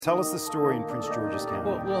Tell us the story in Prince George's County.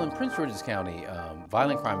 Well, in Prince George's County,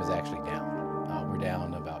 violent crime is actually down. We're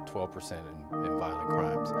down about 12% in violent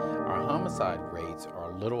crimes. Our homicide rates are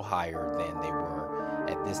a little higher than they were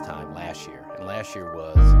at this time last year. And last year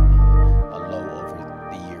was a low over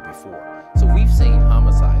the year before. So we've seen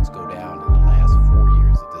homicides go down in the last 4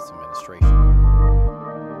 years of this administration.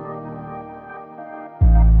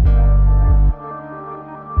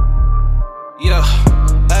 Yeah,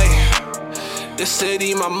 hey, this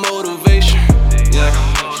city my motivation, yeah.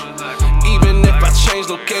 Even if I change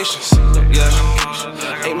locations,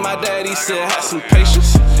 yeah. Ain't my daddy said have some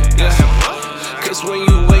patience, yeah. Cause when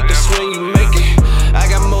you wait, that's when you make it. I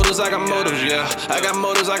got motives, yeah. I got motives, yeah. I got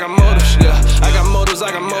motives, yeah. I got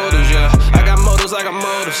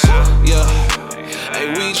motives, yeah. Hey,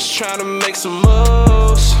 we just tryna make some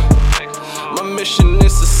moves. My mission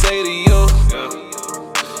is to say to you,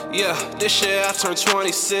 yeah, this year I turned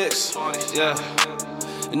 26, yeah.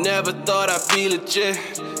 Never thought I'd be legit,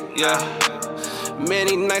 yeah.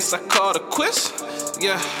 Many nights I called it quits,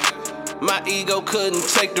 yeah. My ego couldn't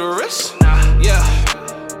take the risk, yeah.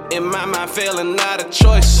 In my mind, failing not a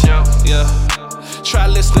choice, yeah. Try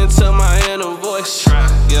listening to my inner voice,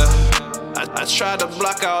 yeah. I tried to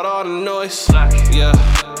block out all the noise, yeah.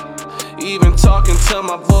 Even talking to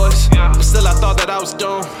my voice, but still I thought that I was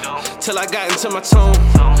doomed. Till I got into my tone,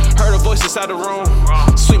 heard a voice inside the room,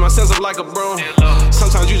 sweep my sense up like a broom.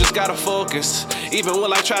 Sometimes you just gotta focus, even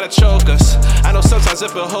when I try to choke us. I know sometimes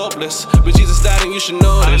it feel hopeless, but Jesus died and you should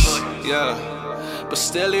know this, yeah. But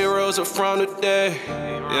still he rose up from the dead,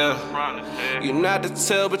 yeah. You're not the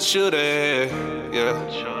tail, but you're the head,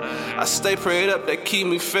 yeah. I stay prayed up, they keep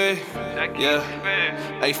me fed, yeah.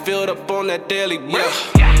 Hey, filled up on that daily bread,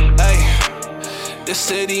 hey. This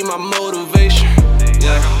city my motivation,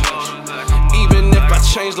 yeah. Even if I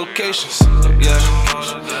change locations,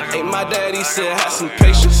 yeah. Ain't my daddy said have some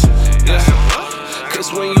patience, yeah.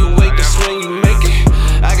 Cause when you wait, that's when you make it.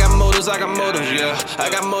 I got motives, yeah. I got motives, yeah. I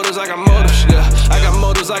got motives,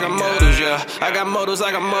 yeah. I got motives,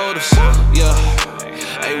 yeah.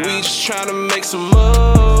 Hey, we just tryna make some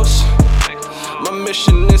moves. My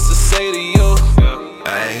mission is to say to you,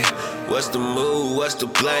 hey, what's the move, what's the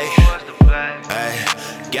play? Hey,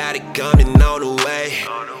 got it coming on the way.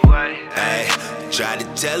 Hey, tried to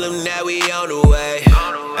tell them that we on the way.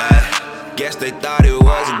 Hey, guess they thought it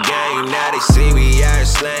was a game. Now they see we out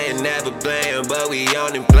slaying, never playing, but we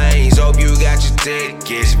on them planes. Hope you got your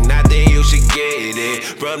tickets. If not, then you should get it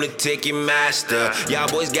from the ticket master. Y'all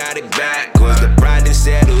boys got it backwards. The pride is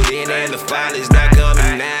settled in and the file is not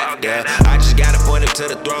coming after. I just gotta point them to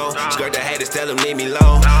the throne. Skirt the haters, tell them leave me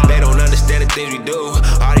alone. They don't understand the things we do.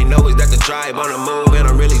 All they know is that the tribe on the move, and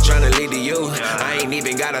I'm really tryna lead to you. I ain't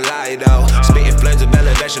even gotta lie though. Spitting flames of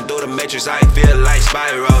elevation through the matrix. I feel like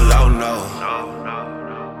Spiral, oh no.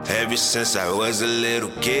 Ever since I was a little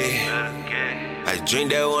kid, I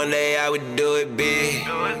dreamed that one day I would do it big.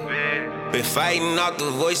 Been fighting off the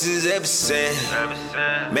voices ever since,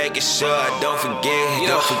 making sure I don't forget.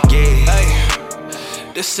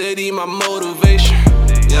 Hey, this city my motivation,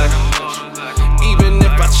 yeah. Even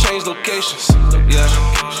if I change locations,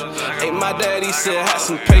 yeah. Ain't my daddy said have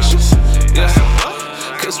some patience, yeah.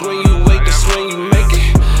 Cause when you wait, that's when you make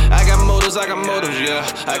it. I got motives, yeah. I got motives, yeah.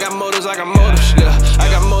 I got motives, yeah. I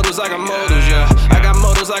got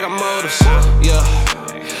motives, yeah.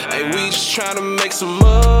 Hey, we just tryna make some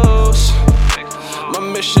moves. My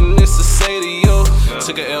mission is to say to you,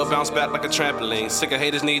 took a L, bounce back like a trampoline. Sick of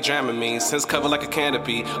haters need Dramamine. Sense covered like a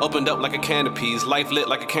canopy, opened up like a canopies, life lit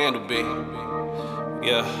like a candle be.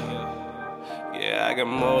 Yeah, I got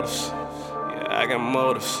motives. Yeah, I got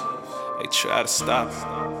motives. They try to stop.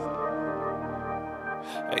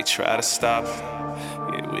 They try to stop.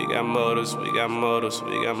 Yeah, we got motives.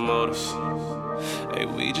 Hey,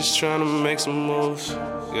 we just tryna make some moves.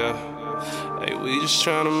 Yeah. Hey, we just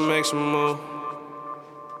tryna make some moves.